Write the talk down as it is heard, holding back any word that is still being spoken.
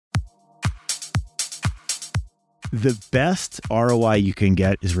The best ROI you can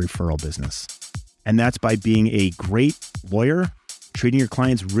get is referral business. And that's by being a great lawyer, treating your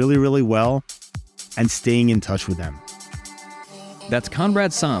clients really, really well, and staying in touch with them. That's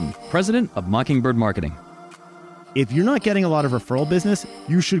Conrad Saam, president of Mockingbird Marketing. If you're not getting a lot of referral business,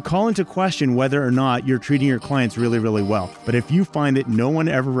 you should call into question whether or not you're treating your clients really, really well. But if you find that no one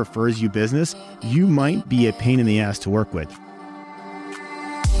ever refers you business, you might be a pain in the ass to work with.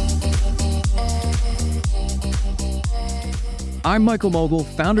 I'm Michael Mogul,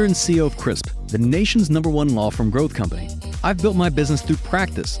 founder and CEO of Crisp, the nation's #1 law firm growth company. I've built my business through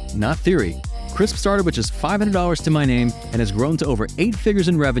practice, not theory. Crisp started with just $500 to my name and has grown to over 8 figures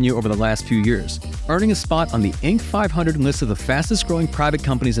in revenue over the last few years, earning a spot on the Inc. 500 list of the fastest growing private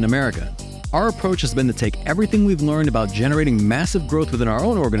companies in America. Our approach has been to take everything we've learned about generating massive growth within our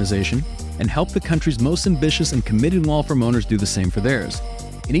own organization and help the country's most ambitious and committed law firm owners do the same for theirs.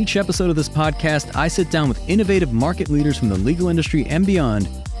 In each episode of this podcast, I sit down with innovative market leaders from the legal industry and beyond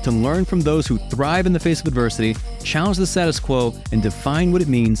to learn from those who thrive in the face of adversity, challenge the status quo, and define what it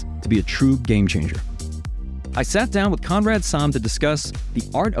means to be a true game changer. I sat down with Conrad Saam to discuss the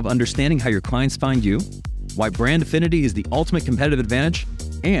art of understanding how your clients find you, why brand affinity is the ultimate competitive advantage,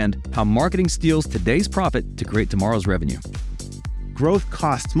 and how marketing steals today's profit to create tomorrow's revenue. Growth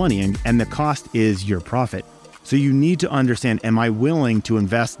costs money, and the cost is your profit. So you need to understand, am I willing to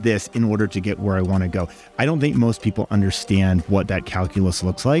invest this in order to get where I want to go? I don't think most people understand what that calculus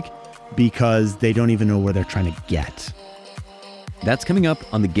looks like because they don't even know where they're trying to get. That's coming up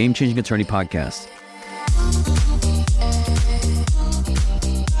on the Game Changing Attorney podcast.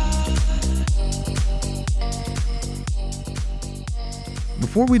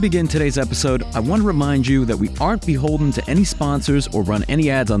 Before we begin today's episode, I want to remind you that we aren't beholden to any sponsors or run any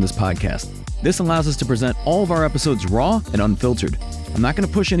ads on this podcast. This allows us to present all of our episodes raw and unfiltered. I'm not going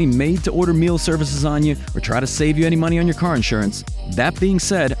to push any made-to-order meal services on you or try to save you any money on your car insurance. That being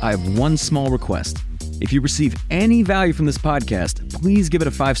said, I have one small request. If you receive any value from this podcast, please give it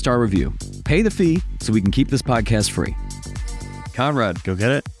a 5-star review. Pay the fee so we can keep this podcast free. Conrad, Go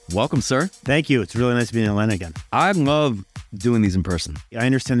get it. welcome, sir. Thank you. It's really nice to be in Atlanta again. I love doing these in person. I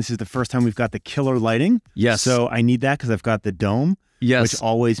understand this is the first time we've got the killer lighting. Yes. So I need that because I've got the dome, Yes. which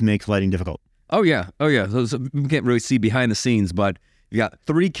always makes lighting difficult. Oh yeah. So we can't really see behind the scenes, but you got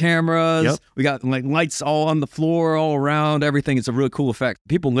 3 cameras. Yep. We got like lights all on the floor, all around, everything. It's a really cool effect.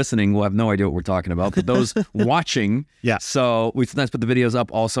 People listening will have no idea what we're talking about, but those watching, Yeah. So we sometimes put the videos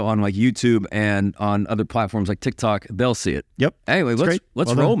up also on like YouTube and on other platforms like TikTok. They'll see it. Yep. Anyway, let's great. let's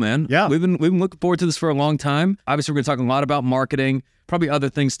Well roll, done. man. Yeah. We've been looking forward to this for a long time. Obviously, we're going to talk a lot about marketing, probably other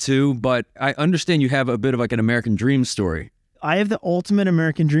things too. But I understand you have a bit of like an American dream story. I have the ultimate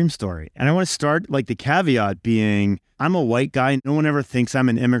American dream story. And I want to start like the caveat being, I'm a white guy. No one ever thinks I'm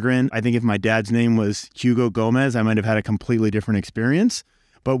an immigrant. I think if my dad's name was Hugo Gomez, I might have had a completely different experience.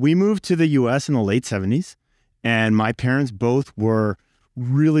 But we moved to the US in the late 70s. And my parents both were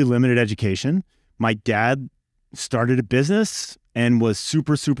really limited education. My dad started a business and was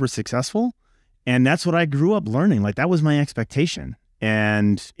super, super successful. And that's what I grew up learning. Like that was my expectation.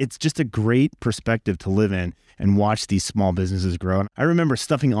 And it's just a great perspective to live in and watch these small businesses grow. And I remember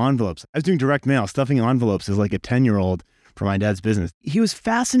stuffing envelopes. I was doing direct mail, stuffing envelopes as like a 10-year-old for my dad's business. He was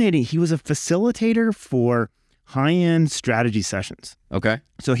fascinating. He was a facilitator for high-end strategy sessions. Okay.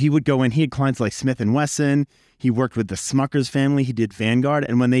 So he would go in, he had clients like Smith & Wesson. He worked with the Smuckers family. He did Vanguard.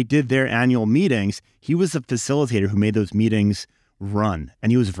 And when they did their annual meetings, he was the facilitator who made those meetings run.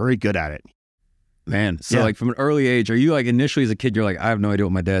 And he was very good at it. Man, so Yeah. like from an early age, are you like initially as a kid, you're like, I have no idea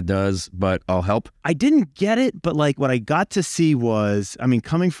what my dad does, but I'll help? I didn't get it, but like what I got to see was, I mean,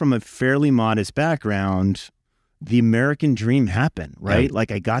 coming from a fairly modest background, the American dream happened, right? Yeah.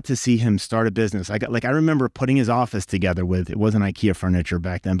 Like I got to see him start a business. I remember putting his office together with, it wasn't IKEA furniture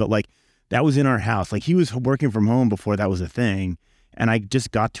back then, but like that was in our house. Like he was working from home before that was a thing. And I just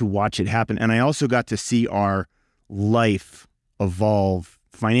got to watch it happen. And I also got to see our life evolve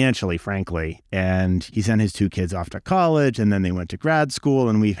financially, frankly. And he sent his 2 kids off to college and then they went to grad school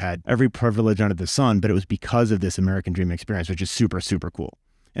and we've had every privilege under the sun, but it was because of this American dream experience, which is super, super cool.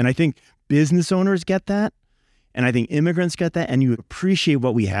 And I think business owners get that. And I think immigrants get that. And you appreciate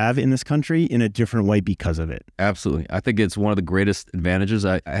what we have in this country in a different way because of it. Absolutely. I think it's one of the greatest advantages.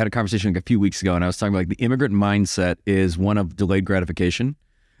 I had a conversation like a few weeks ago and I was talking about like the immigrant mindset is one of delayed gratification.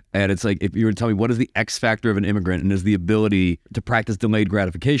 And it's like, if you were to tell me what is the X factor of an immigrant, and is the ability to practice delayed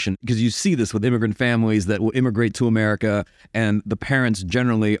gratification, because you see this with immigrant families that will immigrate to America, and the parents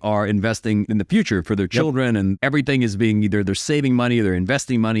generally are investing in the future for their children, and everything is being either they're saving money or they're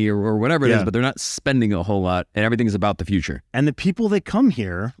investing money or whatever it is, but they're not spending a whole lot, and everything is about the future. And the people that come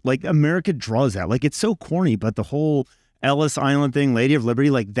here, like America draws that. Like, it's so corny, but the whole Ellis Island thing, Lady of Liberty,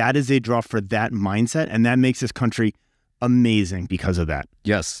 like that is a draw for that mindset, and that makes this country amazing because of that.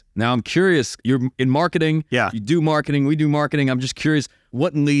 Yes. Now I'm curious, you're in marketing. Yeah. You do marketing, we do marketing. I'm just curious,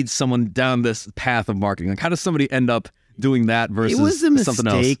 what leads someone down this path of marketing? Like, how does somebody end up doing that versus something else? It was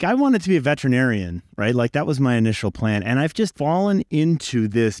a mistake. I wanted to be a veterinarian, right? Like, that was my initial plan. And I've just fallen into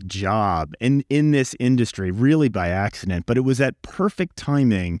this job in this industry really by accident, but it was at perfect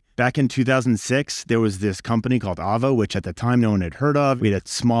timing. Back in 2006, there was this company called Avo, which at the time no one had heard of. We had a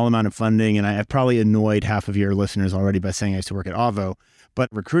small amount of funding, and I've probably annoyed half of your listeners already by saying I used to work at Avo, but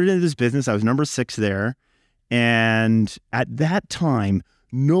recruited into this business. I was number 6 there. And at that time,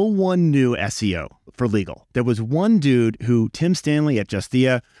 no one knew SEO for legal. There was one dude Tim Stanley at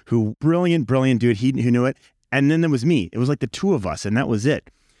Justia, who brilliant dude, who knew it. And then there was me. It was like the two of us, and that was it.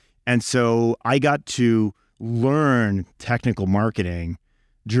 And so I got to learn technical marketing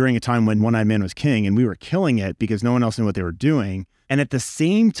during a time when one-eyed man was king, and we were killing it because no one else knew what they were doing. And at the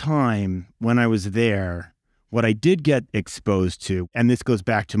same time, when I was there, what I did get exposed to, and this goes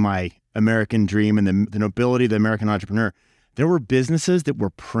back to my American dream and the nobility of the American entrepreneur, there were businesses that were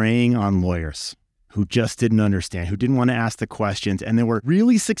preying on lawyers who just didn't understand, who didn't want to ask the questions. And there were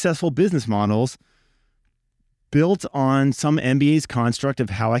really successful business models built on some MBA's construct of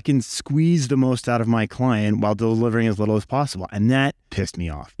how I can squeeze the most out of my client while delivering as little as possible. And that pissed me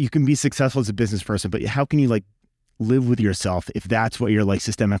off. You can be successful as a business person, but how can you like live with yourself if that's what you're like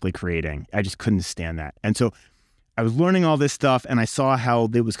systemically creating? I just couldn't stand that. And so I was learning all this stuff, and I saw how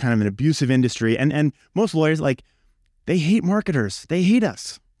it was kind of an abusive industry. And most lawyers, like, they hate marketers. They hate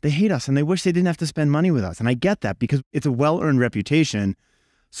us. And they wish they didn't have to spend money with us. And I get that because it's a well-earned reputation.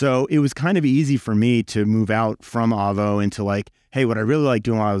 So it was kind of easy for me to move out from Avo into like, hey, what I really liked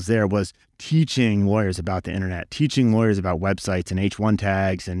doing while I was there was teaching lawyers about the internet, teaching lawyers about websites and H1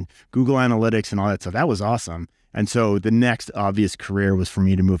 tags and Google Analytics and all that stuff. That was awesome. And so the next obvious career was for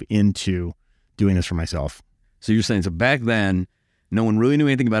me to move into doing this for myself. So you're saying, so back then, no one really knew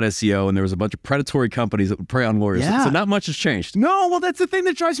anything about SEO, and there was a bunch of predatory companies that would prey on lawyers. Yeah. So not much has changed. No, well, that's the thing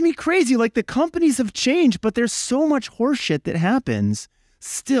that drives me crazy. Like, the companies have changed, but there's so much horseshit that happens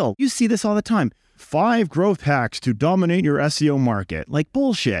still. You see this all the time. 5 growth hacks to dominate your SEO market. Like,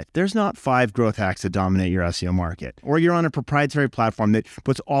 bullshit. There's not 5 growth hacks to dominate your SEO market. Or you're on a proprietary platform that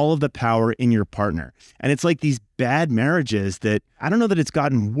puts all of the power in your partner. And it's like these bad marriages that, I don't know that it's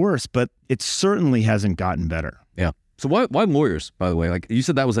gotten worse, but it certainly hasn't gotten better. Yeah. So why lawyers, by the way? Like, you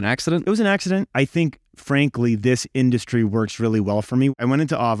said that was an accident? It was an accident. I think, frankly, this industry works really well for me. I went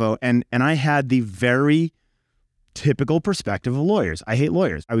into Avo, and I had the very typical perspective of lawyers. I hate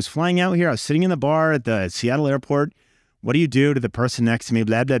lawyers. I was flying out here. I was sitting in the bar at the Seattle airport. What do you do to the person next to me?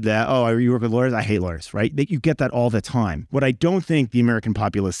 Blah, blah, blah. Oh, you work with lawyers? I hate lawyers, right? You get that all the time. What I don't think the American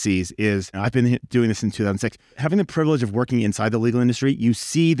populace sees is, I've been doing this since 2006, having the privilege of working inside the legal industry, you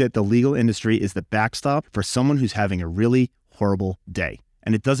see that the legal industry is the backstop for someone who's having a really horrible day.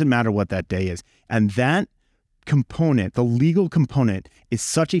 And it doesn't matter what that day is. And that component, the legal component, is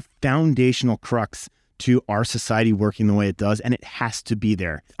such a foundational crux to our society working the way it does, and it has to be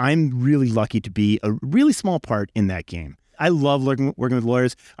there. I'm really lucky to be a really small part in that game. I love working with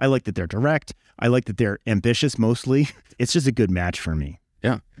lawyers. I like that they're direct. I like that they're ambitious mostly. It's just a good match for me.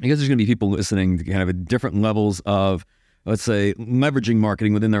 Yeah. I guess there's going to be people listening to kind of at different levels of, let's say, leveraging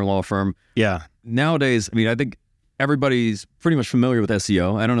marketing within their law firm. Yeah. Nowadays, I mean, I think everybody's pretty much familiar with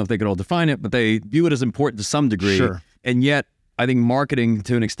SEO. I don't know if they could all define it, but they view it as important to some degree. Sure. And yet, I think marketing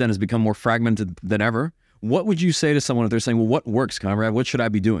to an extent has become more fragmented than ever. What would you say to someone if they're saying, well, what works, Conrad? What should I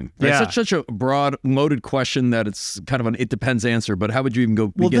be doing? Right? Yeah. It's such a broad, loaded question that it's kind of an it depends answer, but how would you even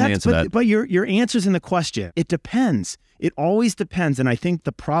begin to answer that? But your answer's in the question. It depends. It always depends. And I think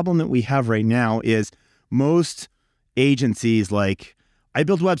the problem that we have right now is most agencies like, I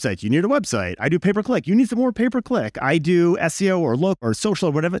build websites. You need a website. I do pay-per-click. You need some more pay-per-click. I do SEO or look or social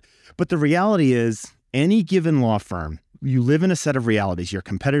or whatever. But the reality is, any given law firm, you live in a set of realities, your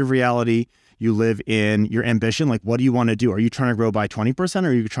competitive reality, you live in your ambition. Like, what do you want to do? Are you trying to grow by 20% or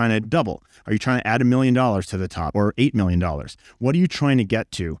are you trying to double? Are you trying to add $1 million to the top or $8 million? What are you trying to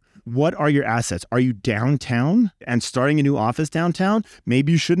get to? What are your assets? Are you downtown and starting a new office downtown?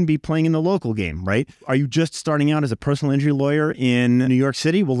 Maybe you shouldn't be playing in the local game, right? Are you just starting out as a personal injury lawyer in New York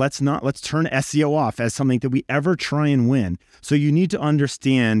City? Well, let's turn SEO off as something that we ever try and win. So you need to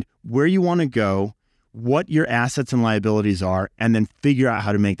understand where you want to go, what your assets and liabilities are, and then figure out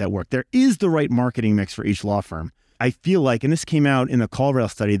how to make that work. There is the right marketing mix for each law firm. I feel like, and this came out in the CallRail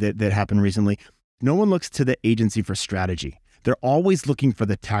study that happened recently, no one looks to the agency for strategy. They're always looking for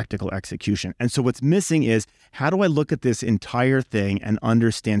the tactical execution. And so what's missing is, how do I look at this entire thing and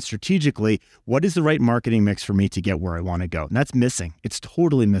understand strategically what is the right marketing mix for me to get where I want to go? And that's missing. It's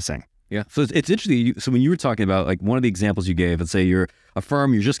totally missing. Yeah. So it's interesting. So when you were talking about, like, one of the examples you gave, let's say you're a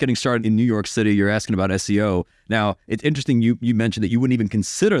firm, you're just getting started in New York City, you're asking about SEO. Now, it's interesting you mentioned that you wouldn't even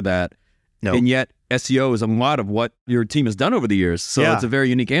consider that. No. And yet SEO is a lot of what your team has done over the years. So It's a very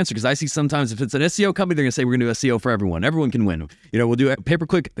unique answer, because I see sometimes if it's an SEO company, they're going to say, we're going to do SEO for everyone. Everyone can win. We'll do a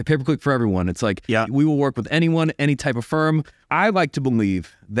pay-per-click for everyone. It's like, we will work with anyone, any type of firm. I like to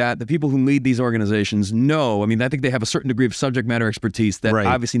believe that the people who lead these organizations know, I think they have a certain degree of subject matter expertise that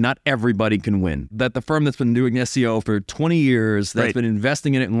obviously not everybody can win. That the firm that's been doing SEO for 20 years, that's been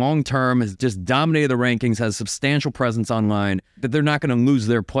investing in it long-term, has just dominated the rankings, has substantial presence online, that they're not going to lose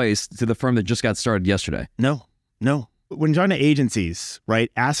their place to the firm that just got started yesterday. No. When talking to agencies, right,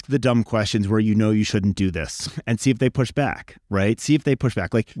 ask the dumb questions where you shouldn't do this and see if they push back, right? See if they push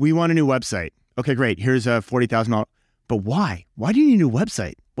back. Like, we want a new website. Okay, great. Here's a $40,000. But why? Why do you need a new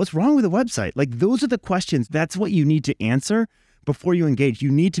website? What's wrong with the website? Like, those are the questions. That's what you need to answer before you engage.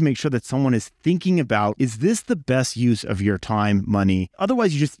 You need to make sure that someone is thinking about, is this the best use of your time, money?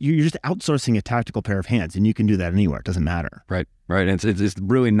 Otherwise, you're just outsourcing a tactical pair of hands, and you can do that anywhere. It doesn't matter. Right. And it's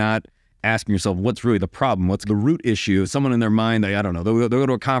really not asking yourself, what's really the problem? What's the root issue? Someone in their mind, I don't know, they'll go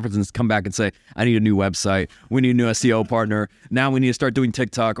to a conference and come back and say, I need a new website. We need a new SEO partner. Now we need to start doing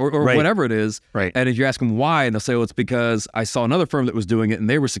TikTok or whatever it is. Right. And if you ask them why, and they'll say, well, it's because I saw another firm that was doing it and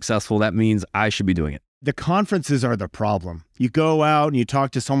they were successful. That means I should be doing it. The conferences are the problem. You go out and you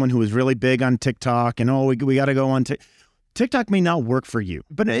talk to someone who is really big on TikTok and, we got to go on TikTok. TikTok may not work for you,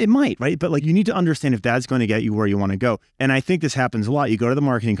 but it might, right? But you need to understand if that's going to get you where you want to go. And I think this happens a lot. You go to the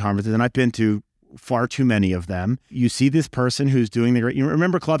marketing conferences, and I've been to far too many of them. You see this person who's doing you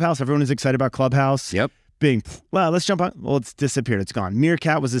remember Clubhouse? Everyone is excited about Clubhouse. Yep. Bing. Well, let's jump on. Well, it's disappeared. It's gone.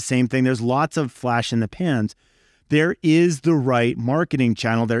 Meerkat was the same thing. There's lots of flash in the pans. There is the right marketing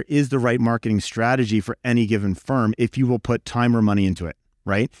channel. There is the right marketing strategy for any given firm if you will put time or money into it.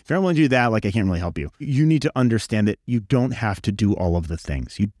 Right? If you're not willing to do that, I can't really help you. You need to understand that you don't have to do all of the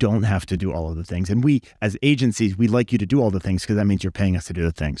things. You don't have to do all of the things. And we, as agencies, we like you to do all the things because that means you're paying us to do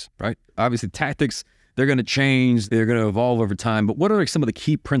the things. Right. Obviously, tactics, they're going to change. They're going to evolve over time. But what are some of the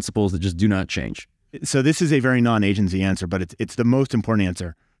key principles that just do not change? So this is a very non-agency answer, but it's the most important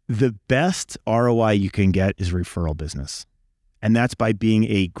answer. The best ROI you can get is referral business. And that's by being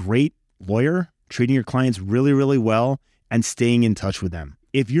a great lawyer, treating your clients really, really well, and staying in touch with them.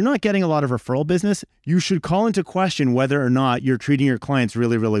 If you're not getting a lot of referral business, you should call into question whether or not you're treating your clients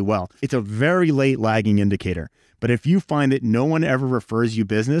really, really well. It's a very late lagging indicator. But if you find that no one ever refers you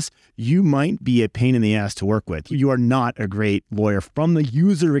business, you might be a pain in the ass to work with. You are not a great lawyer from the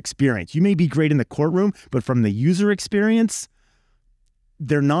user experience. You may be great in the courtroom, but from the user experience,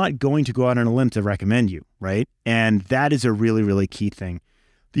 they're not going to go out on a limb to recommend you, right? And that is a really, really key thing.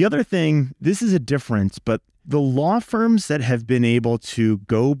 The other thing, this is a difference, but the law firms that have been able to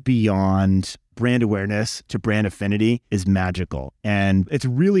go beyond brand awareness to brand affinity is magical. And it's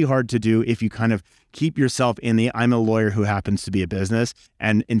really hard to do if you kind of keep yourself in the I'm a lawyer who happens to be a business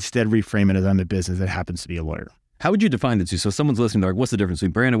and instead reframe it as I'm a business that happens to be a lawyer. How would you define the two? So someone's listening, they're like, what's the difference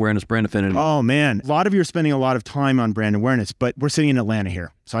between brand awareness, brand affinity? Oh man, a lot of you are spending a lot of time on brand awareness, but we're sitting in Atlanta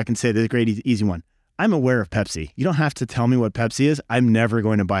here. So I can say this is a great, easy one. I'm aware of Pepsi. You don't have to tell me what Pepsi is. I'm never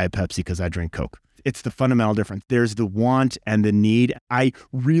going to buy a Pepsi because I drink Coke. It's the fundamental difference. There's the want and the need. I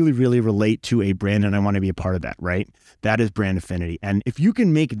really, really relate to a brand and I want to be a part of that, right? That is brand affinity. And if you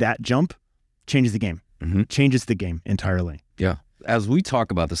can make that jump, changes the game. Mm-hmm. Changes the game entirely. Yeah. As we talk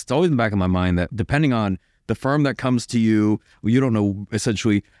about this, it's always in the back of my mind that depending on the firm that comes to you, you don't know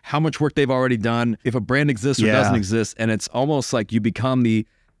essentially how much work they've already done, if a brand exists or doesn't exist. And it's almost like you become the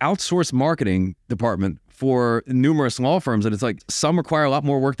outsourced marketing department for numerous law firms. And it's like some require a lot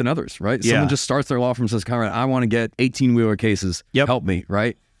more work than others, right? Someone just starts their law firm and says, Conrad, I want to get 18-wheeler cases. Help me,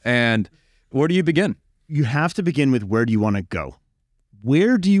 right? And where do you begin? You have to begin with where do you want to go?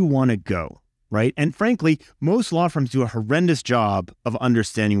 Where do you want to go, right? And frankly, most law firms do a horrendous job of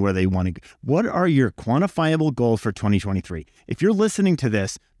understanding where they want to go. What are your quantifiable goals for 2023? If you're listening to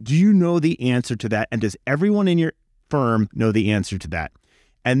this, do you know the answer to that? And does everyone in your firm know the answer to that?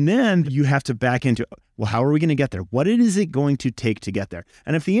 And then you have to back into, well, how are we going to get there? What is it going to take to get there?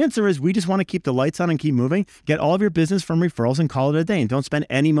 And if the answer is we just want to keep the lights on and keep moving, get all of your business from referrals and call it a day, and don't spend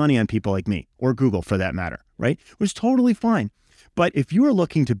any money on people like me or Google for that matter, right? Which is totally fine. But if you are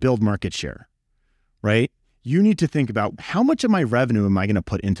looking to build market share, right, you need to think about how much of my revenue am I going to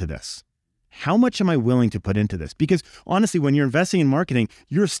put into this? How much am I willing to put into this? Because honestly, when you're investing in marketing,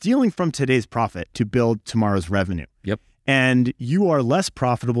 you're stealing from today's profit to build tomorrow's revenue. Yep. And you are less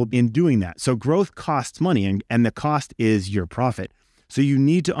profitable in doing that. So growth costs money, and the cost is your profit. So you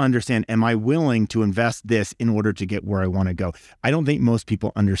need to understand, am I willing to invest this in order to get where I want to go? I don't think most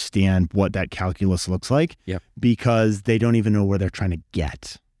people understand what that calculus looks like because they don't even know where they're trying to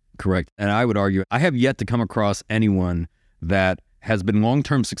get. Correct. And I would argue, I have yet to come across anyone that has been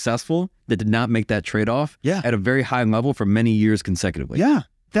long-term successful that did not make that trade-off at a very high level for many years consecutively. Yeah.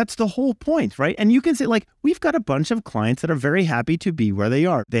 That's the whole point, right? And you can say, like, we've got a bunch of clients that are very happy to be where they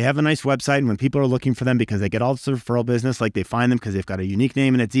are. They have a nice website, and when people are looking for them because they get all this referral business, like they find them because they've got a unique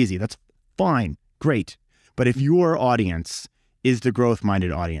name and it's easy. That's fine. Great. But if your audience is the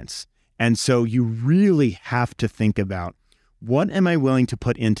growth-minded audience, and so you really have to think about, what am I willing to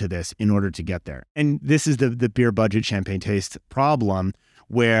put into this in order to get there? And this is the beer budget champagne taste problem,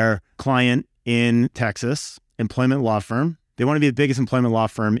 where client in Texas, employment law firm, they want to be the biggest employment law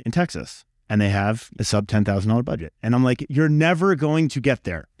firm in Texas, and they have a sub $10,000 budget. And I'm like, you're never going to get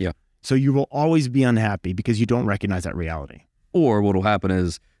there. Yeah. So you will always be unhappy because you don't recognize that reality. Or what will happen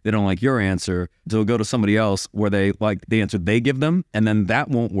is they don't like your answer. They'll go to somebody else where they like the answer they give them, and then that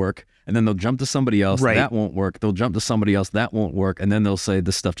won't work. And then they'll jump to somebody else. Right. That won't work. They'll jump to somebody else. That won't work. And then they'll say,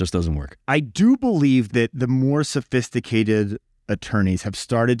 this stuff just doesn't work. I do believe that the more sophisticated attorneys have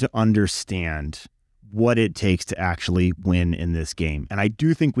started to understand what it takes to actually win in this game. And I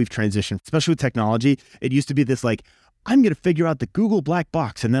do think we've transitioned, especially with technology. It used to be this like, I'm going to figure out the Google black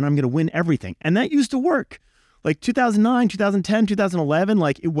box and then I'm going to win everything. And that used to work. Like 2009, 2010, 2011,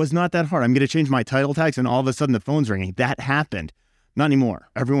 like it was not that hard. I'm going to change my title tags and all of a sudden the phone's ringing. That happened. Not anymore.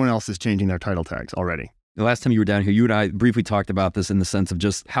 Everyone else is changing their title tags already. The last time you were down here, you and I briefly talked about this in the sense of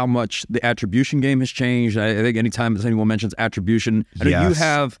just how much the attribution game has changed. I think anytime anyone mentions attribution, I know you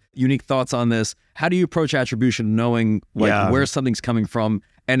have unique thoughts on this. How do you approach attribution, knowing where something's coming from?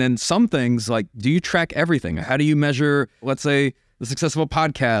 And then some things, like, do you track everything? How do you measure, let's say, the success of a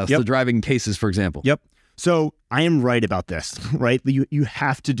podcast, the driving cases, for example? Yep. So I am right about this, right? You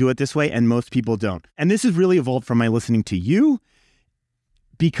have to do it this way, and most people don't. And this has really evolved from my listening to you,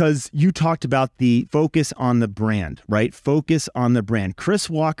 because you talked about the focus on the brand, right? Focus on the brand. Chris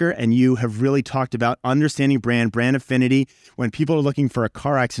Walker and you have really talked about understanding brand affinity. When people are looking for a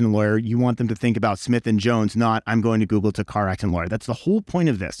car accident lawyer, you want them to think about Smith & Jones, not I'm going to Google to car accident lawyer. That's the whole point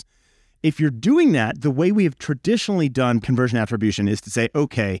of this. If you're doing that, the way we have traditionally done conversion attribution is to say,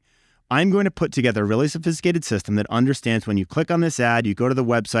 okay, I'm going to put together a really sophisticated system that understands when you click on this ad, you go to the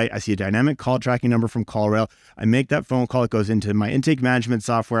website, I see a dynamic call tracking number from CallRail. I make that phone call. It goes into my intake management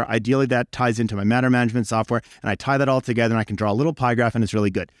software. Ideally, that ties into my matter management software, and I tie that all together, and I can draw a little pie graph, and it's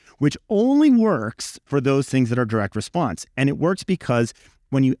really good, which only works for those things that are direct response. And it works because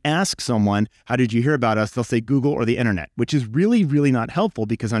when you ask someone, how did you hear about us? They'll say Google or the internet, which is really, really not helpful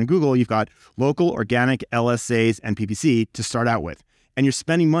because on Google, you've got local, organic, LSAs, and PPC to start out with. And you're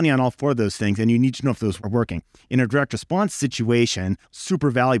spending money on all four of those things, and you need to know if those are working. In a direct response situation, super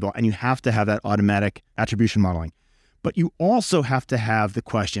valuable, and you have to have that automatic attribution modeling. But you also have to have the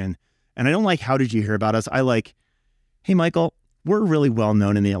question, and I don't like, how did you hear about us? I like, hey, Michael, we're really well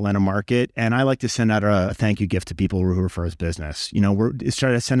known in the Atlanta market, and I like to send out a thank you gift to people who refer us business. You know, we're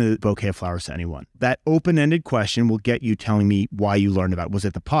trying to send a bouquet of flowers to anyone. That open-ended question will get you telling me why you learned about it. Was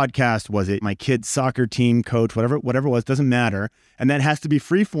it the podcast? Was it my kid's soccer team coach? Whatever it was, doesn't matter. And that has to be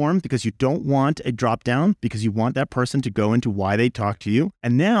free form because you don't want a drop down, because you want that person to go into why they talk to you.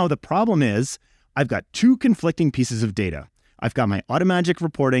 And now the problem is I've got two conflicting pieces of data. I've got my automagic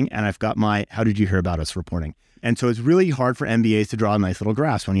reporting and I've got my how did you hear about us reporting. And so it's really hard for MBAs to draw nice little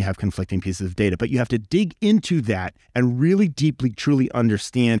graphs when you have conflicting pieces of data, but you have to dig into that and really deeply, truly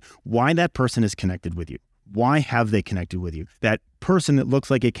understand why that person is connected with you. Why have they connected with you? That person that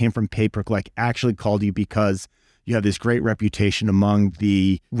looks like it came from pay-per-click actually called you because you have this great reputation among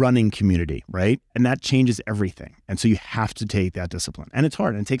the running community, right? And that changes everything. And so you have to take that discipline. And it's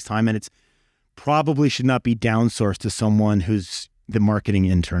hard and it takes time, and it's probably should not be downsourced to someone who's the marketing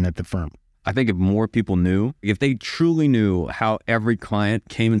intern at the firm. I think if more people knew, if they truly knew how every client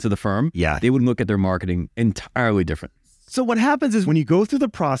came into the firm, they would look at their marketing entirely different. So what happens is when you go through the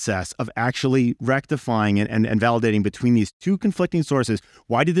process of actually rectifying it and validating between these two conflicting sources,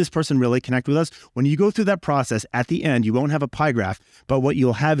 why did this person really connect with us? When you go through that process, at the end, you won't have a pie graph, but what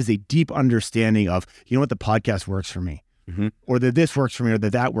you'll have is a deep understanding of, you know what, the podcast works for me, or that this works for me, or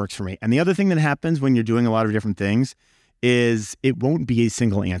that works for me. And the other thing that happens when you're doing a lot of different things is it won't be a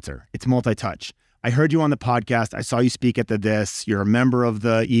single answer. It's multi-touch. I heard you on the podcast. I saw you speak at this. You're a member of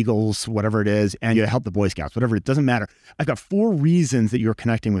the Eagles, whatever it is, and you help the Boy Scouts, whatever. It doesn't matter. I've got 4 reasons that you're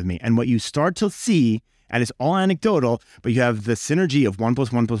connecting with me. And what you start to see, and it's all anecdotal, but you have the synergy of 1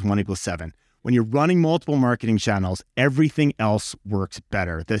 + 1 + 1 = 7. When you're running multiple marketing channels, everything else works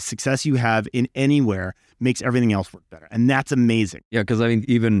better. The success you have in anywhere makes everything else work better. And that's amazing. Yeah, because I mean,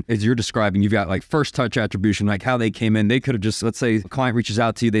 even as you're describing, you've got like first touch attribution, like how they came in. They could have just, let's say a client reaches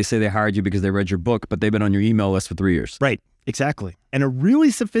out to you, they say they hired you because they read your book, but they've been on your email list for 3 years. Right. Exactly. And a really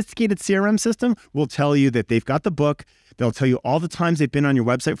sophisticated CRM system will tell you that they've got the book. They'll tell you all the times they've been on your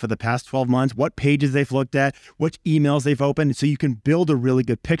website for the past 12 months, what pages they've looked at, what emails they've opened. So you can build a really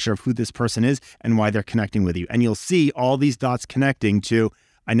good picture of who this person is and why they're connecting with you. And you'll see all these dots connecting to,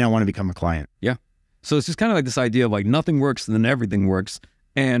 I now want to become a client. Yeah. So it's just kind of like this idea of like nothing works and then everything works.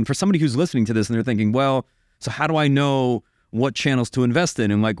 And for somebody who's listening to this and they're thinking, well, so how do I know what channels to invest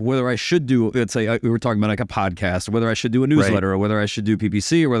in and like whether I should do, let's say we were talking about like a podcast, or whether I should do a newsletter, or whether I should do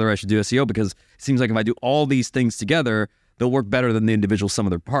PPC, or whether I should do SEO, because it seems like if I do all these things together, they'll work better than the individual sum of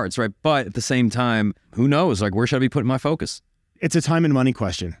their parts, right? But at the same time, who knows? Like, where should I be putting my focus? It's a time and money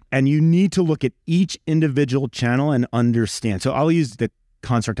question. And you need to look at each individual channel and understand. So I'll use the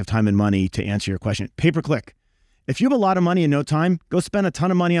construct of time and money to answer your question. Pay-per-click. If you have a lot of money and no time, go spend a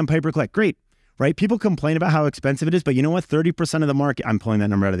ton of money on pay-per-click. Great. Right? People complain about how expensive it is, but you know what? 30% of the market, I'm pulling that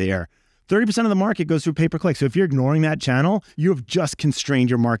number out of the air. 30% of the market goes through pay-per-click. So if you're ignoring that channel, you have just constrained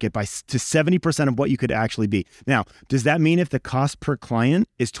your market to 70% of what you could actually be. Now, does that mean if the cost per client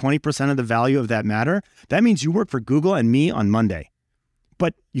is 20% of the value of that matter? That means you work for Google and me on Monday.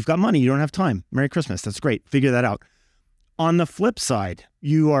 But you've got money, you don't have time. Merry Christmas. That's great. Figure that out. On the flip side,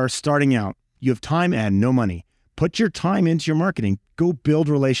 you are starting out. You have time and no money. Put your time into your marketing. Go build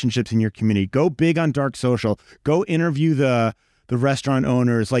relationships in your community. Go big on dark social. Go interview the restaurant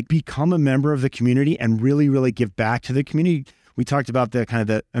owners. Like, become a member of the community and really, really give back to the community. We talked about the kind of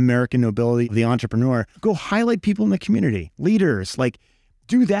the American nobility, the entrepreneur. Go highlight people in the community, leaders. Like,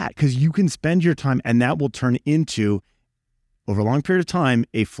 do that, because you can spend your time and that will turn into, over a long period of time,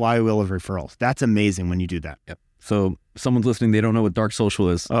 a flywheel of referrals. That's amazing when you do that. Yep. So someone's listening, they don't know what dark social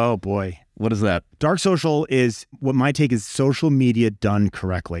is. Oh boy. What is that? Dark social is, what my take is, social media done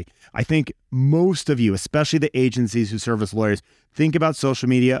correctly. I think most of you, especially the agencies who service lawyers, think about social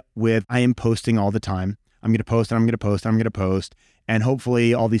media with, I am posting all the time. I'm going to post and I'm going to post and I'm going to post. And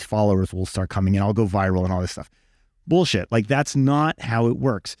hopefully all these followers will start coming in. I'll go viral and all this stuff. Bullshit. Like, that's not how it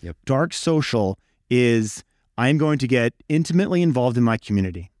works. Yep. Dark social is, I'm going to get intimately involved in my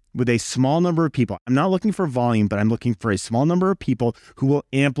community with a small number of people. I'm not looking for volume, but I'm looking for a small number of people who will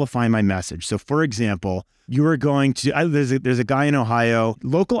amplify my message. So for example, you are going to, there's a guy in Ohio,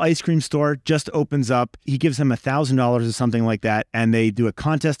 local ice cream store just opens up. He gives him $1,000 or something like that. And they do a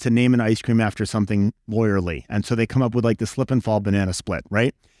contest to name an ice cream after something lawyerly. And so they come up with like the slip and fall banana split,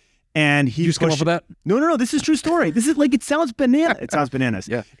 right? And he just come up with that? No. This is true story. This is like, it sounds banana. It sounds bananas.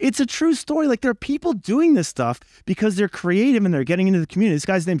 Yeah. It's a true story. Like, there are people doing this stuff because they're creative and they're getting into the community. This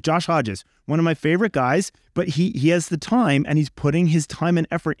guy's named Josh Hodges, one of my favorite guys, but he has the time and he's putting his time and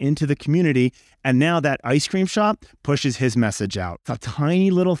effort into the community. And now that ice cream shop pushes his message out. It's a tiny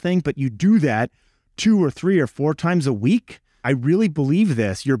little thing, but you do that 2 or 3 or 4 times a week. I really believe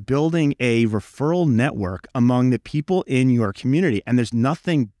this. You're building a referral network among the people in your community, and there's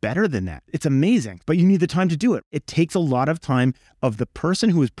nothing better than that. It's amazing, but you need the time to do it. It takes a lot of time of the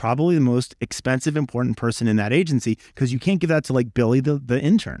person who is probably the most expensive, important person in that agency, because you can't give that to like Billy, the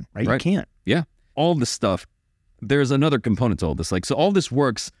intern, right? You can't. Yeah. All this stuff, there's another component to all this. Like, so all this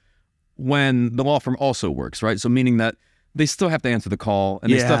works when the law firm also works, right? So meaning that they still have to answer the call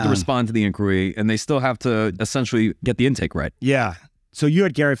and they still have to respond to the inquiry and they still have to essentially get the intake right. Yeah. So you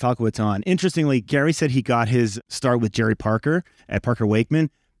had Gary Falkowitz on. Interestingly, Gary said he got his start with Jerry Parker at Parker Wakeman.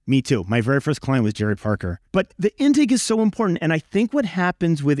 Me too. My very first client was Jerry Parker. But the intake is so important. And I think what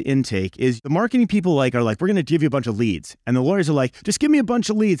happens with intake is the marketing people are like, we're going to give you a bunch of leads. And the lawyers are like, just give me a bunch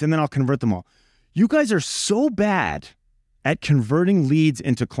of leads and then I'll convert them all. You guys are so bad at converting leads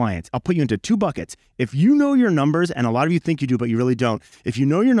into clients. I'll put you into 2 buckets. If you know your numbers, and a lot of you think you do, but you really don't. If you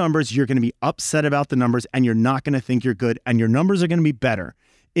know your numbers, you're going to be upset about the numbers and you're not going to think you're good and your numbers are going to be better.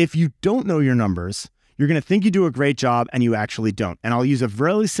 If you don't know your numbers, you're going to think you do a great job and you actually don't. And I'll use a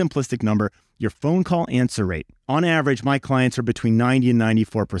really simplistic number. your phone call answer rate. On average, my clients are between 90 and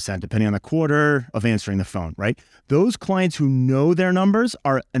 94%, depending on the quarter of answering the phone, right? Those clients who know their numbers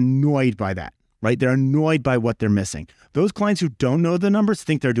are annoyed by that, right? They're annoyed by what they're missing. Those clients who don't know the numbers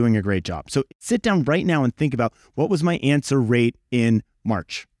think they're doing a great job. So sit down right now and think about, what was my answer rate in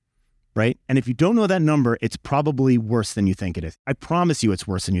March, right? And if you don't know that number, it's probably worse than you think it is. I promise you it's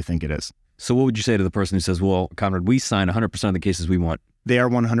worse than you think it is. So what would you say to the person who says, well, Conrad, we sign 100% of the cases we want? They are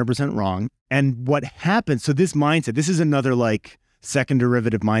 100% wrong. And what happens, so this mindset, this is another like second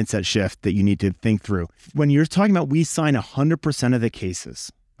derivative mindset shift that you need to think through. When you're talking about we sign 100% of the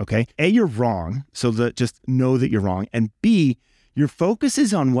cases, okay? A, you're wrong, so just know that you're wrong. And B, your focus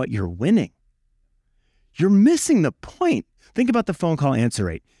is on what you're winning. You're missing the point. Think about the phone call answer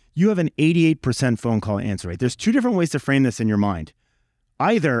rate. You have an 88% phone call answer rate. There's two different ways to frame this in your mind.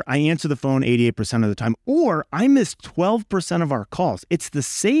 Either I answer the phone 88% of the time, or I miss 12% of our calls. It's the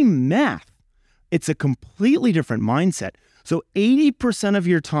same math. It's a completely different mindset. So 80% of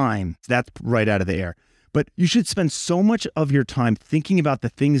your time, that's right out of the air. But you should spend so much of your time thinking about the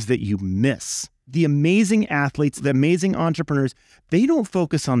things that you miss. The amazing athletes, the amazing entrepreneurs, they don't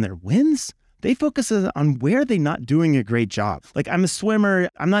focus on their wins. They focus on where they're not doing a great job. Like, I'm a swimmer.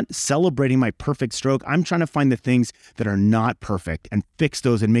 I'm not celebrating my perfect stroke. I'm trying to find the things that are not perfect and fix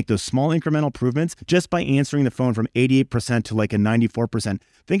those and make those small incremental improvements just by answering the phone from 88% to like a 94%.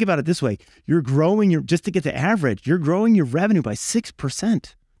 Think about it this way. You're growing just to get to average, you're growing your revenue by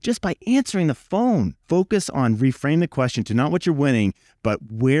 6% just by answering the phone. Focus on reframe the question to not what you're winning, but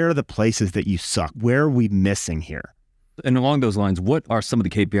where are the places that you suck? Where are we missing here? And along those lines, what are some of the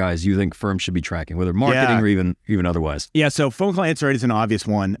KPIs you think firms should be tracking, whether marketing or even otherwise? Yeah, so phone call answer rate is an obvious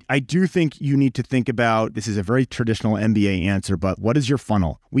one. I do think you need to think about, this is a very traditional MBA answer, but what is your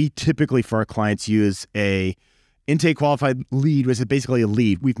funnel? We typically, for our clients, use a intake qualified lead, which is basically a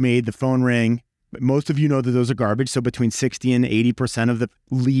lead. We've made the phone ring. Most of you know that those are garbage. So between 60 and 80% of the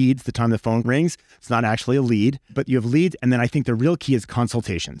leads, the time the phone rings, it's not actually a lead, but you have leads. And then I think the real key is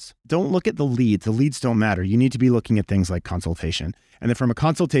consultations. Don't look at the leads. The leads don't matter. You need to be looking at things like consultation. And then from a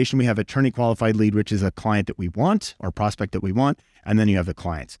consultation, we have attorney qualified lead, which is a client that we want or prospect that we want. And then you have the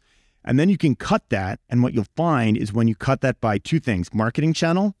clients. And then you can cut that. And what you'll find is when you cut that by two things, marketing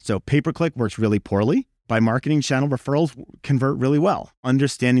channel. So pay-per-click works really poorly. By marketing channel, referrals convert really well.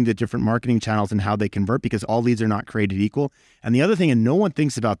 Understanding the different marketing channels and how they convert, because all leads are not created equal. And the other thing, and no one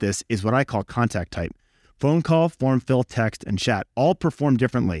thinks about this, is what I call contact type. Phone call, form fill, text, and chat all perform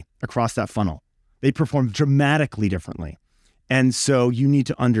differently across that funnel. They perform dramatically differently. And so you need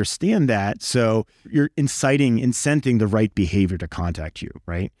to understand that. So you're incenting the right behavior to contact you,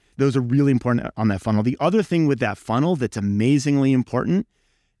 right? Those are really important on that funnel. The other thing with that funnel that's amazingly important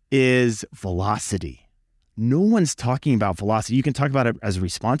is velocity. No one's talking about velocity. You can talk about it as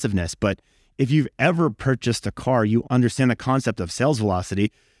responsiveness, but if you've ever purchased a car, you understand the concept of sales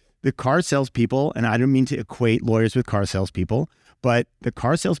velocity. The car salespeople, and I don't mean to equate lawyers with car salespeople, but the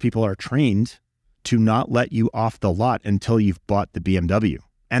car salespeople are trained to not let you off the lot until you've bought the BMW.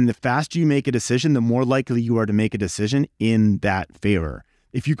 And the faster you make a decision, the more likely you are to make a decision in that favor.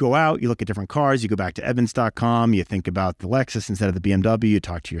 If you go out, you look at different cars, you go back to Evans.com, you think about the Lexus instead of the BMW, you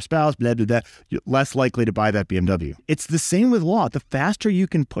talk to your spouse, blah, blah, blah, you're less likely to buy that BMW. It's the same with law. The faster you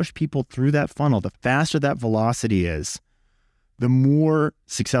can push people through that funnel, the faster that velocity is, the more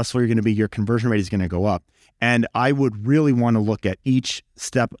successful you're going to be, your conversion rate is going to go up. And I would really want to look at each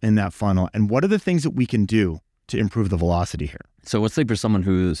step in that funnel and what are the things that we can do to improve the velocity here. So let's say for someone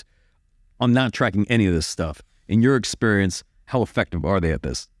who's not tracking any of this stuff, in your experience, how effective are they at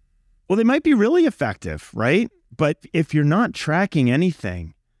this? Well, they might be really effective, right? But if you're not tracking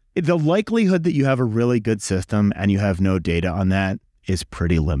anything, the likelihood that you have a really good system and you have no data on that is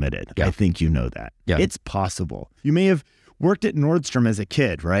pretty limited. Yeah. I think you know that. Yeah. It's possible. You may have worked at Nordstrom as a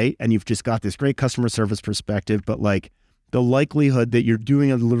kid, right? And you've just got this great customer service perspective, but like the likelihood that you're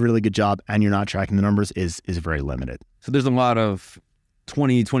doing a really good job and you're not tracking the numbers is very limited. So there's a lot of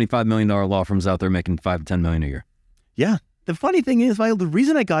 $20-25 million law firms out there making $5 to $10 million a year. Yeah. The funny thing is, the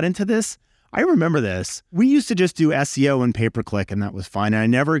reason I got into this, I remember this. We used to just do SEO and pay-per-click, and that was fine. And I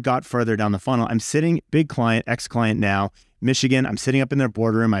never got further down the funnel. I'm sitting, big client, ex-client now, Michigan. I'm sitting up in their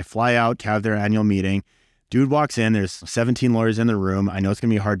boardroom. I fly out to have their annual meeting. Dude walks in. There's 17 lawyers in the room. I know it's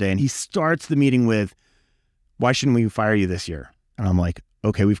going to be a hard day. And he starts the meeting with, why shouldn't we fire you this year? And I'm like,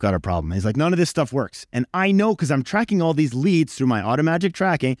 okay, we've got a problem. He's like, none of this stuff works. And I know because I'm tracking all these leads through my automagic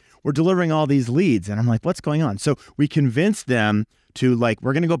tracking, we're delivering all these leads. And I'm like, what's going on? So we convinced them to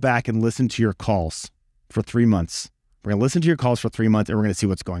we're going to go back and listen to your calls for 3 months. We're going to listen to your calls for 3 months and we're going to see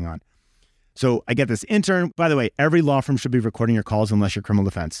what's going on. So I get this intern. By the way, every law firm should be recording your calls unless you're criminal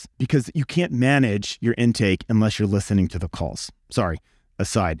defense, because you can't manage your intake unless you're listening to the calls. Sorry,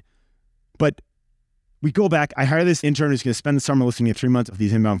 aside. But we go back. I hire this intern who's going to spend the summer listening to 3 months of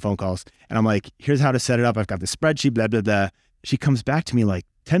these inbound phone calls. And I'm like, here's how to set it up. I've got the spreadsheet, blah, blah, blah. She comes back to me like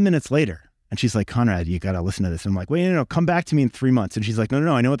 10 minutes later. And she's like, Conrad, you got to listen to this. And I'm like, wait, no, come back to me in 3 months. And she's like,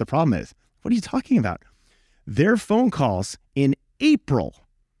 no, I know what the problem is. What are you talking about? Their phone calls in April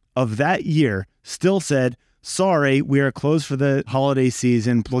of that year still said, sorry, we are closed for the holiday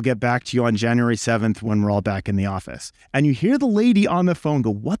season. We'll get back to you on January 7th when we're all back in the office. And you hear the lady on the phone go,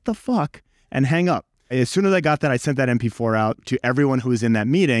 what the fuck? And hang up. As soon as I got that, I sent that MP4 out to everyone who was in that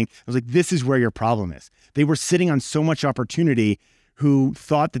meeting. I was like, this is where your problem is. They were sitting on so much opportunity who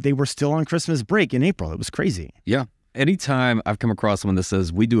thought that they were still on Christmas break in April. It was crazy. Yeah. Anytime I've come across someone that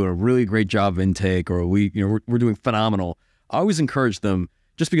says we do a really great job of intake, or we're doing phenomenal, I always encourage them,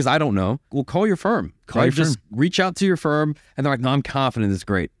 just because I don't know, well, call your firm. Just reach out to your firm, and they're like, no, I'm confident it's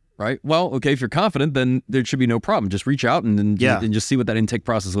great. Right? Well, okay, if you're confident, then there should be no problem. Just reach out and just see what that intake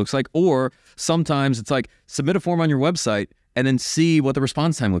process looks like. Or sometimes it's like, submit a form on your website and then see what the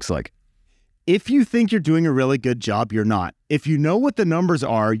response time looks like. If you think you're doing a really good job, you're not. If you know what the numbers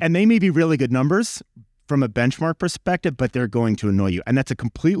are, and they may be really good numbers from a benchmark perspective, but they're going to annoy you. And that's a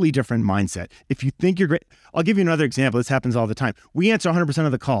completely different mindset. If you think you're great, I'll give you another example. This happens all the time. We answer 100%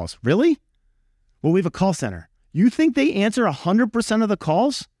 of the calls. Really? Well, we have a call center. You think they answer 100% of the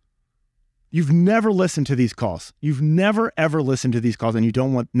calls? You've never listened to these calls. You've never, ever listened to these calls, and you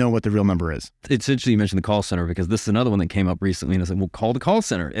don't know what the real number is. It's interesting you mentioned the call center, because this is another one that came up recently, and I said, well, call the call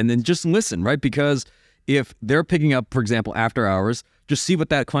center and then just listen, right? Because if they're picking up, for example, after hours, just see what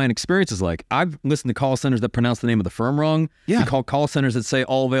that client experience is like. I've listened to call centers that pronounce the name of the firm wrong. Yeah. You call call centers that say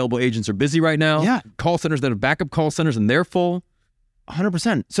all available agents are busy right now. Yeah. Call centers that have backup call centers and they're full.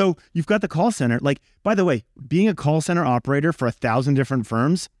 100%. So you've got the call center. Like, by the way, being a call center operator for 1,000 different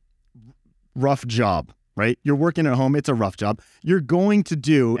firms, rough job, right? You're working at home. It's a rough job. You're going to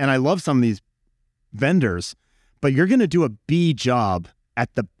do, and I love some of these vendors, but you're going to do a B job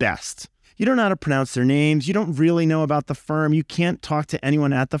at the best. You don't know how to pronounce their names. You don't really know about the firm. You can't talk to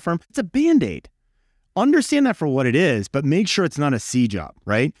anyone at the firm. It's a Band-Aid. Understand that for what it is, but make sure it's not a C job,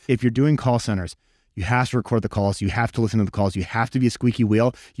 right? If you're doing call centers, you have to record the calls. You have to listen to the calls. You have to be a squeaky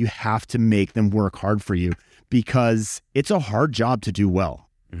wheel. You have to make them work hard for you, because it's a hard job to do well.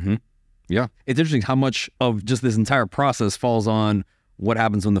 Mm-hmm. Yeah. It's interesting how much of just this entire process falls on what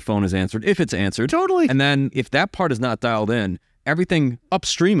happens when the phone is answered, if it's answered. Totally. And then if that part is not dialed in, everything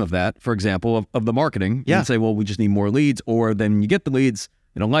upstream of that, for example, of the marketing, you can say, well, we just need more leads, or then you get the leads,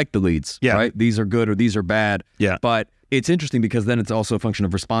 you don't like the leads, right? These are good or these are bad. Yeah. But it's interesting because then it's also a function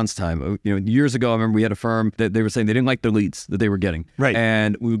of response time. Years ago, I remember we had a firm that they were saying they didn't like their leads that they were getting. Right.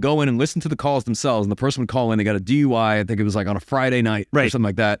 And we would go in and listen to the calls themselves, and the person would call in, they got a DUI, I think it was like on a Friday night or something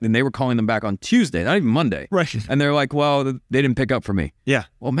like that. And they were calling them back on Tuesday, not even Monday. Right. And they're like, well, they didn't pick up for me. Yeah.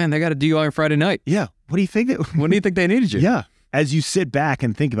 Well, man, they got a DUI on Friday night. Yeah. What do you think? When do you think they needed you? Yeah. As you sit back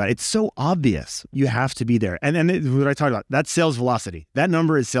and think about it, it's so obvious. You have to be there. And what I talked about, that's sales velocity. That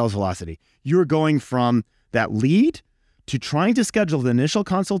number is sales velocity. You're going from that lead to trying to schedule the initial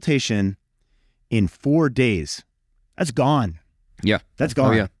consultation in 4 days. That's gone. Yeah. That's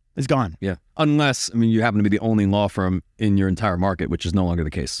gone. Oh, yeah. It's gone. Yeah. Unless, you happen to be the only law firm in your entire market, which is no longer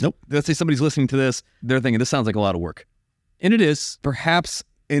the case. Nope. Let's say somebody's listening to this, they're thinking, this sounds like a lot of work. And it is. Perhaps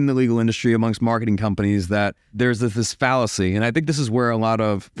in the legal industry amongst marketing companies that there's this fallacy, and I think this is where a lot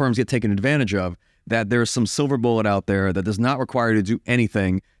of firms get taken advantage of, that there's some silver bullet out there that does not require you to do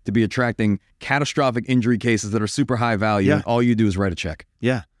anything to be attracting catastrophic injury cases that are super high value. And all you do is write a check.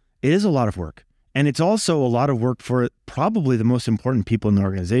 Yeah. It is a lot of work. And it's also a lot of work for probably the most important people in the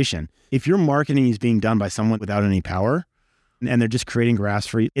organization. If your marketing is being done by someone without any power, and they're just creating grass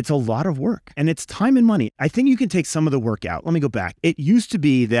for you, it's a lot of work, and it's time and money. I think you can take some of the work out. Let me go back. It used to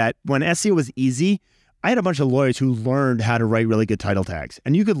be that when SEO was easy, I had a bunch of lawyers who learned how to write really good title tags,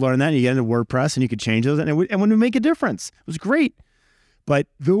 and you could learn that and you get into WordPress and you could change those, and it would make a difference. It was great. But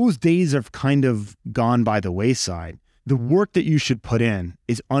those days have kind of gone by the wayside. The work that you should put in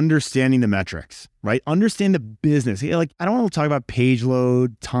is understanding the metrics, right? Understand the business. Like, I don't want to talk about page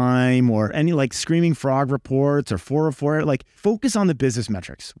load time or any like screaming frog reports or 404. Like, focus on the business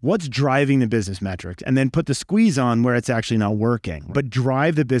metrics. What's driving the business metrics? And then put the squeeze on where it's actually not working. But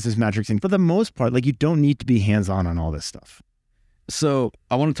drive the business metrics. And for the most part, like, you don't need to be hands-on on all this stuff. So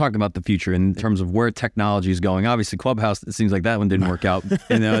I want to talk about the future in terms of where technology is going. Obviously, Clubhouse, it seems like that one didn't work out.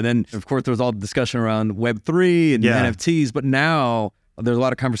 And then, of course, there was all the discussion around Web3 and NFTs. But now there's a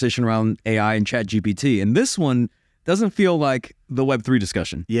lot of conversation around AI and ChatGPT. And this one, doesn't feel like the Web3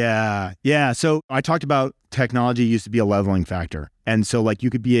 discussion. Yeah. So I talked about technology used to be a leveling factor. And so like you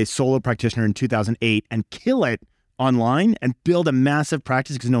could be a solo practitioner in 2008 and kill it online and build a massive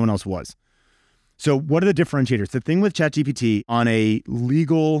practice because no one else was. So what are the differentiators? The thing with ChatGPT on a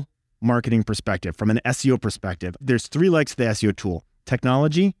legal marketing perspective, from an SEO perspective, there's 3 legs to the SEO tool: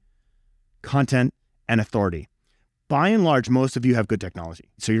 technology, content, and authority. By and large, most of you have good technology.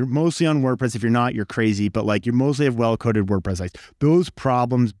 So you're mostly on WordPress. If you're not, you're crazy, but like you mostly have well-coded WordPress sites. Those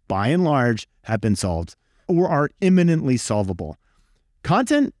problems, by and large, have been solved or are imminently solvable.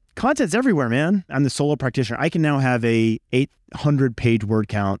 Content's everywhere, man. I'm the solo practitioner. I can now have a 800-page word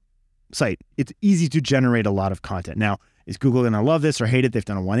count site. It's easy to generate a lot of content. Now, is Google going to love this or hate it? They've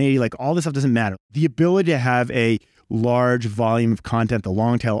done a 180. Like all this stuff doesn't matter. The ability to have a large volume of content, the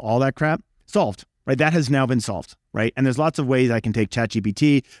long tail, all that crap, solved, right? That has now been solved, right? And there's lots of ways I can take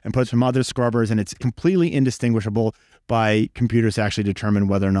ChatGPT and put some other scrubbers, and it's completely indistinguishable by computers to actually determine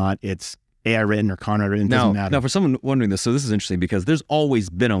whether or not it's AI written or Conrad written. It doesn't matter. Now, for someone wondering this, so this is interesting because there's always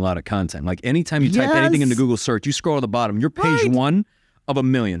been a lot of content. Like anytime you type anything into Google search, you scroll to the bottom, you're page 1 of a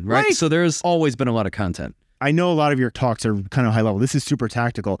million, right? So there's always been a lot of content. I know a lot of your talks are kind of high level. This is super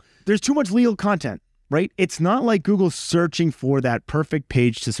tactical. There's too much legal content, right? It's not like Google's searching for that perfect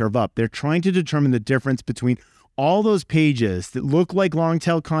page to serve up. They're trying to determine the difference between all those pages that look like long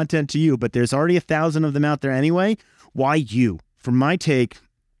tail content to you, but there's already 1,000 of them out there anyway. Why you? For my take,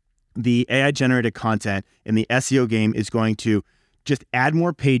 the AI generated content in the SEO game is going to just add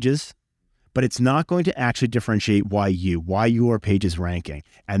more pages, but it's not going to actually differentiate why your page is ranking.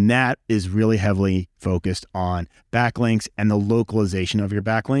 And that is really heavily focused on backlinks and the localization of your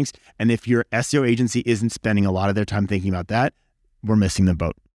backlinks. And if your SEO agency isn't spending a lot of their time thinking about that, we're missing the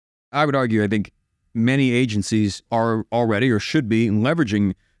boat. I would argue, I think many agencies are already or should be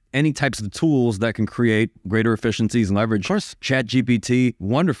leveraging any types of tools that can create greater efficiencies and leverage. Of course. ChatGPT,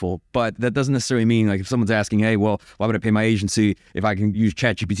 wonderful, but that doesn't necessarily mean like if someone's asking, hey, well, why would I pay my agency if I can use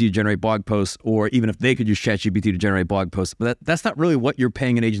ChatGPT to generate blog posts, or even if they could use ChatGPT to generate blog posts? But that's not really what you're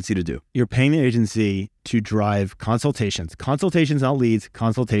paying an agency to do. You're paying the agency to drive consultations. Consultations, not leads,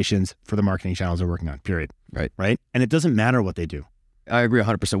 consultations for the marketing channels they're working on, period. Right? And it doesn't matter what they do. I agree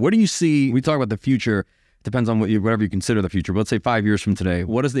 100%. What do you see? We talk about the future. Depends on whatever you consider the future. But let's say 5 years from today,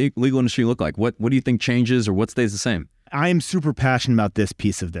 what does the legal industry look like? What do you think changes or what stays the same? I am super passionate about this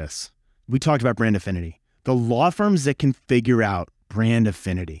piece of this. We talked about brand affinity. The law firms that can figure out brand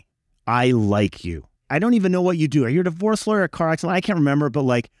affinity. I like you. I don't even know what you do. Are you a divorce lawyer, a car accident? I can't remember, but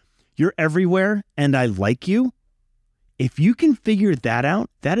like you're everywhere and I like you. If you can figure that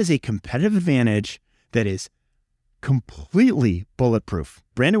out, that is a competitive advantage that is completely bulletproof.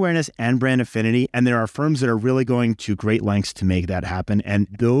 Brand awareness and brand affinity. And there are firms that are really going to great lengths to make that happen. And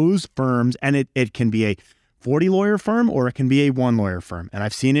those firms, and it can be a 40 lawyer firm or it can be a 1 lawyer firm. And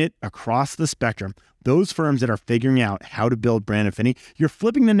I've seen it across the spectrum. Those firms that are figuring out how to build brand affinity, you're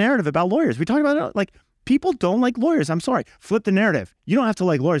flipping the narrative about lawyers. We talked about it, like people don't like lawyers. I'm sorry. Flip the narrative. You don't have to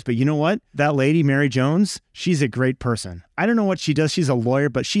like lawyers, but you know what? That lady, Mary Jones, she's a great person. I don't know what she does. She's a lawyer,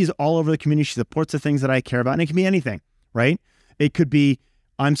 but she's all over the community. She supports the things that I care about. And it can be anything, right? It could be,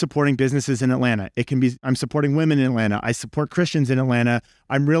 I'm supporting businesses in Atlanta. It can be, I'm supporting women in Atlanta. I support Christians in Atlanta.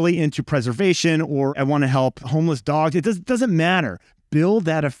 I'm really into preservation, or I want to help homeless dogs. It doesn't matter. Build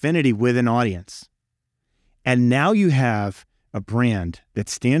that affinity with an audience. And now you have a brand that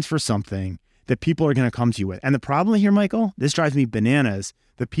stands for something that people are going to come to you with. And the problem here, Michael, this drives me bananas.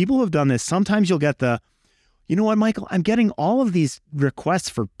 The people who have done this, sometimes you'll get you know what, Michael, I'm getting all of these requests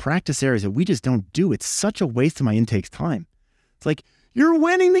for practice areas that we just don't do. It's such a waste of my intake's time. It's like, you're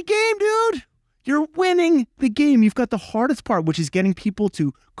winning the game, dude. You're winning the game. You've got the hardest part, which is getting people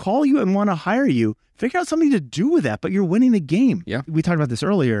to call you and want to hire you. Figure out something to do with that, but you're winning the game. Yeah. We talked about this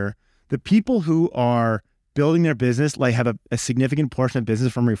earlier. The people who are building their business, like have a significant portion of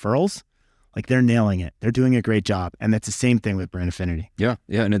business from referrals, like they're nailing it. They're doing a great job. And that's the same thing with brand affinity. Yeah.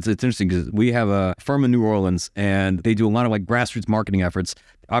 And it's interesting because we have a firm in New Orleans and they do a lot of like grassroots marketing efforts.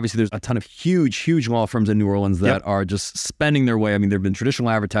 Obviously, there's a ton of huge law firms in New Orleans that are just spending their way. I mean, they've been traditional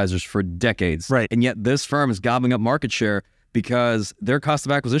advertisers for decades. Right. And yet this firm is gobbling up market share because their cost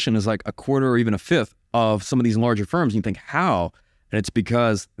of acquisition is like a quarter or even a fifth of some of these larger firms. And you think, how? And it's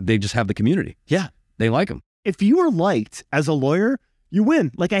because they just have the community. Yeah. They like them. If you are liked as a lawyer, you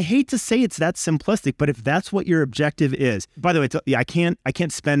win. Like, I hate to say it's that simplistic, but if that's what your objective is, by the way, I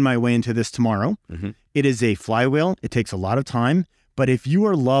can't spend my way into this tomorrow. Mm-hmm. It is a flywheel. It takes a lot of time, but if you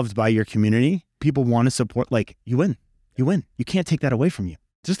are loved by your community, people want to support, like you win. You can't take that away from you.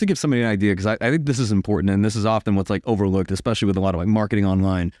 Just to give somebody an idea, because I think this is important and this is often what's like overlooked, especially with a lot of like marketing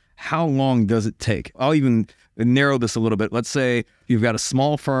online. how long does it take? I'll even narrow this a little bit. Let's say you've got a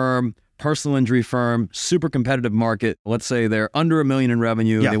small firm, personal injury firm, super competitive market. Let's say they're under $1 million in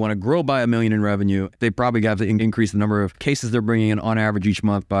revenue. They want to grow by $1 million in revenue. They probably have to increase the number of cases they're bringing in on average each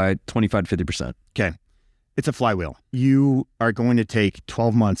month by 25 to 50%. Okay. It's a flywheel. You are going to take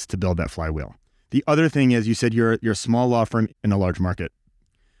 12 months to build that flywheel. The other thing is, you said you're a small law firm in a large market.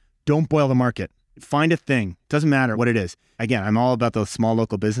 Don't boil the market. Find a thing. Doesn't matter what it is. Again, I'm all about those small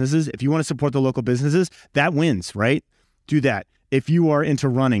local businesses. If you want to support the local businesses, that wins, right? Do that. If you are into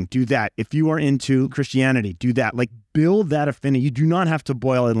running, do that. If you are into Christianity, do that. Like, build that affinity. You do not have to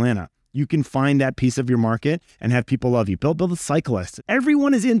boil Atlanta. You can find that piece of your market and have people love you. Build a cyclist.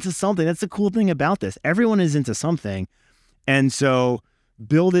 Everyone is into something. That's the cool thing about this. Everyone is into something. And so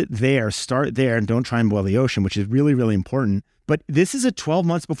build it there, start there, and don't try and boil the ocean, which is really, really important. But this is a 12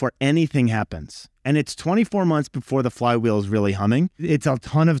 months before anything happens. And it's 24 months before the flywheel is really humming. It's a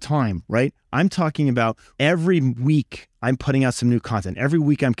ton of time, right? I'm talking about every week I'm putting out some new content. Every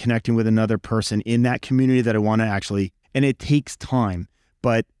week I'm connecting with another person in that community that I want to actually, and it takes time,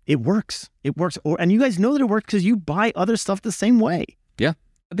 but it works. It works. And you guys know that it works because you buy other stuff the same way. Yeah.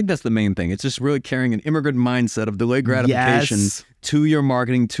 I think that's the main thing. It's just really carrying an immigrant mindset of delayed gratification to your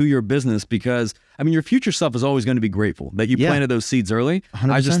marketing, to your business, because, I mean, your future self is always going to be grateful that you planted those seeds early. 100%.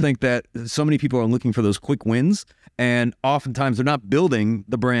 I just think that so many people are looking for those quick wins, and oftentimes they're not building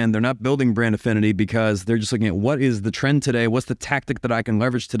the brand, they're not building brand affinity because they're just looking at what is the trend today, what's the tactic that I can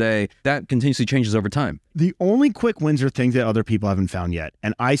leverage today. That continuously changes over time. The only quick wins are things that other people haven't found yet.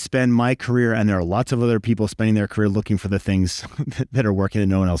 And I spend my career, and there are lots of other people spending their career looking for the things that are working that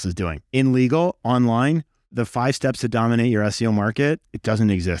no one else is doing. In legal, online, the 5 steps to dominate your SEO market, it doesn't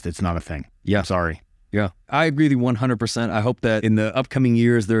exist. It's not a thing. Yeah. I'm sorry. Yeah, I agree with you 100%. I hope that in the upcoming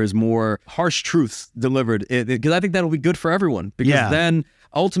years, there is more harsh truths delivered, because I think that'll be good for everyone. Because then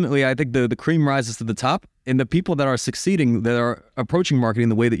ultimately, I think the cream rises to the top, and the people that are succeeding, that are approaching marketing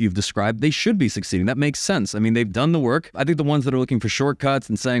the way that you've described, they should be succeeding. That makes sense. I mean, they've done the work. I think the ones that are looking for shortcuts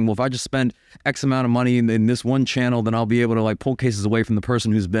and saying, well, if I just spend X amount of money in this one channel, then I'll be able to like pull cases away from the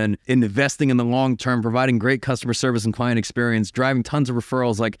person who's been investing in the long term, providing great customer service and client experience, driving tons of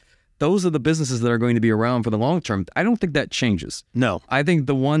referrals. Like, those are the businesses that are going to be around for the long term. I don't think that changes. No. I think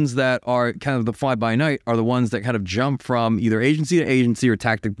the ones that are kind of the fly by night are the ones that kind of jump from either agency to agency or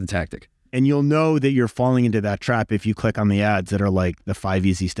tactic to tactic. And you'll know that you're falling into that trap if you click on the ads that are like the 5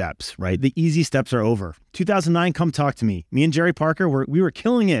 easy steps, right? The easy steps are over. 2009, come talk to me. Me and Jerry Parker, we were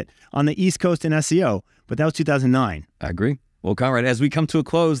killing it on the East Coast in SEO, but that was 2009. I agree. Well, Conrad, as we come to a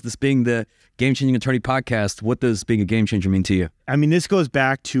close, this being the Game Changing Attorney podcast, what does being a game changer mean to you? I mean, this goes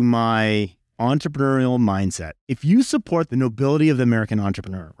back to my entrepreneurial mindset. If you support the nobility of the American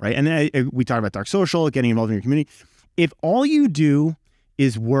entrepreneur, right? And we talk about dark social, getting involved in your community. If all you do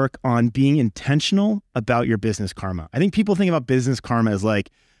is work on being intentional about your business karma. I think people think about business karma as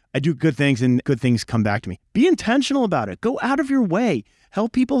like, I do good things and good things come back to me. Be intentional about it. Go out of your way.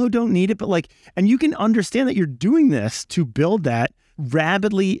 Help people who don't need it, but and you can understand that you're doing this to build that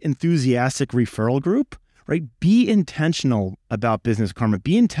rabidly enthusiastic referral group, right? Be intentional about business karma.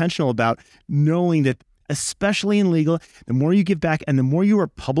 Be intentional about knowing that, especially in legal, the more you give back and the more you are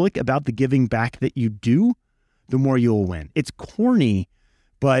public about the giving back that you do, the more you will win. It's corny,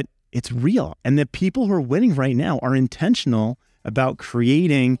 but it's real. And the people who are winning right now are intentional about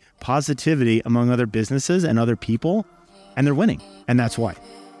creating positivity among other businesses and other people, and they're winning. And that's why.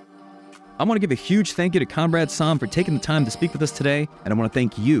 I want to give a huge thank you to Conrad Saam for taking the time to speak with us today. And I want to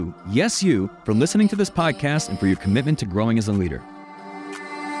thank you, yes, you, for listening to this podcast and for your commitment to growing as a leader.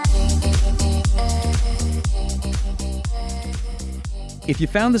 If you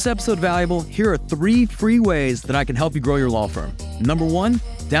found this episode valuable, here are 3 free ways that I can help you grow your law firm. Number 1,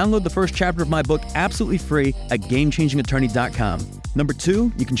 download the first chapter of my book absolutely free at GameChangingAttorney.com. Number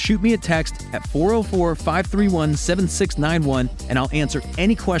 2, you can shoot me a text at 404-531-7691 and I'll answer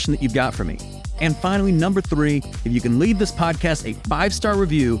any question that you've got for me. And finally, number 3, if you can leave this podcast a 5-star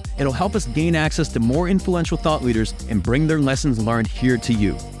review, it'll help us gain access to more influential thought leaders and bring their lessons learned here to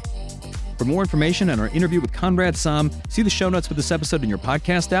you. For more information on our interview with Conrad Saam, see the show notes for this episode in your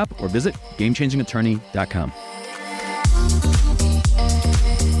podcast app or visit GameChangingAttorney.com.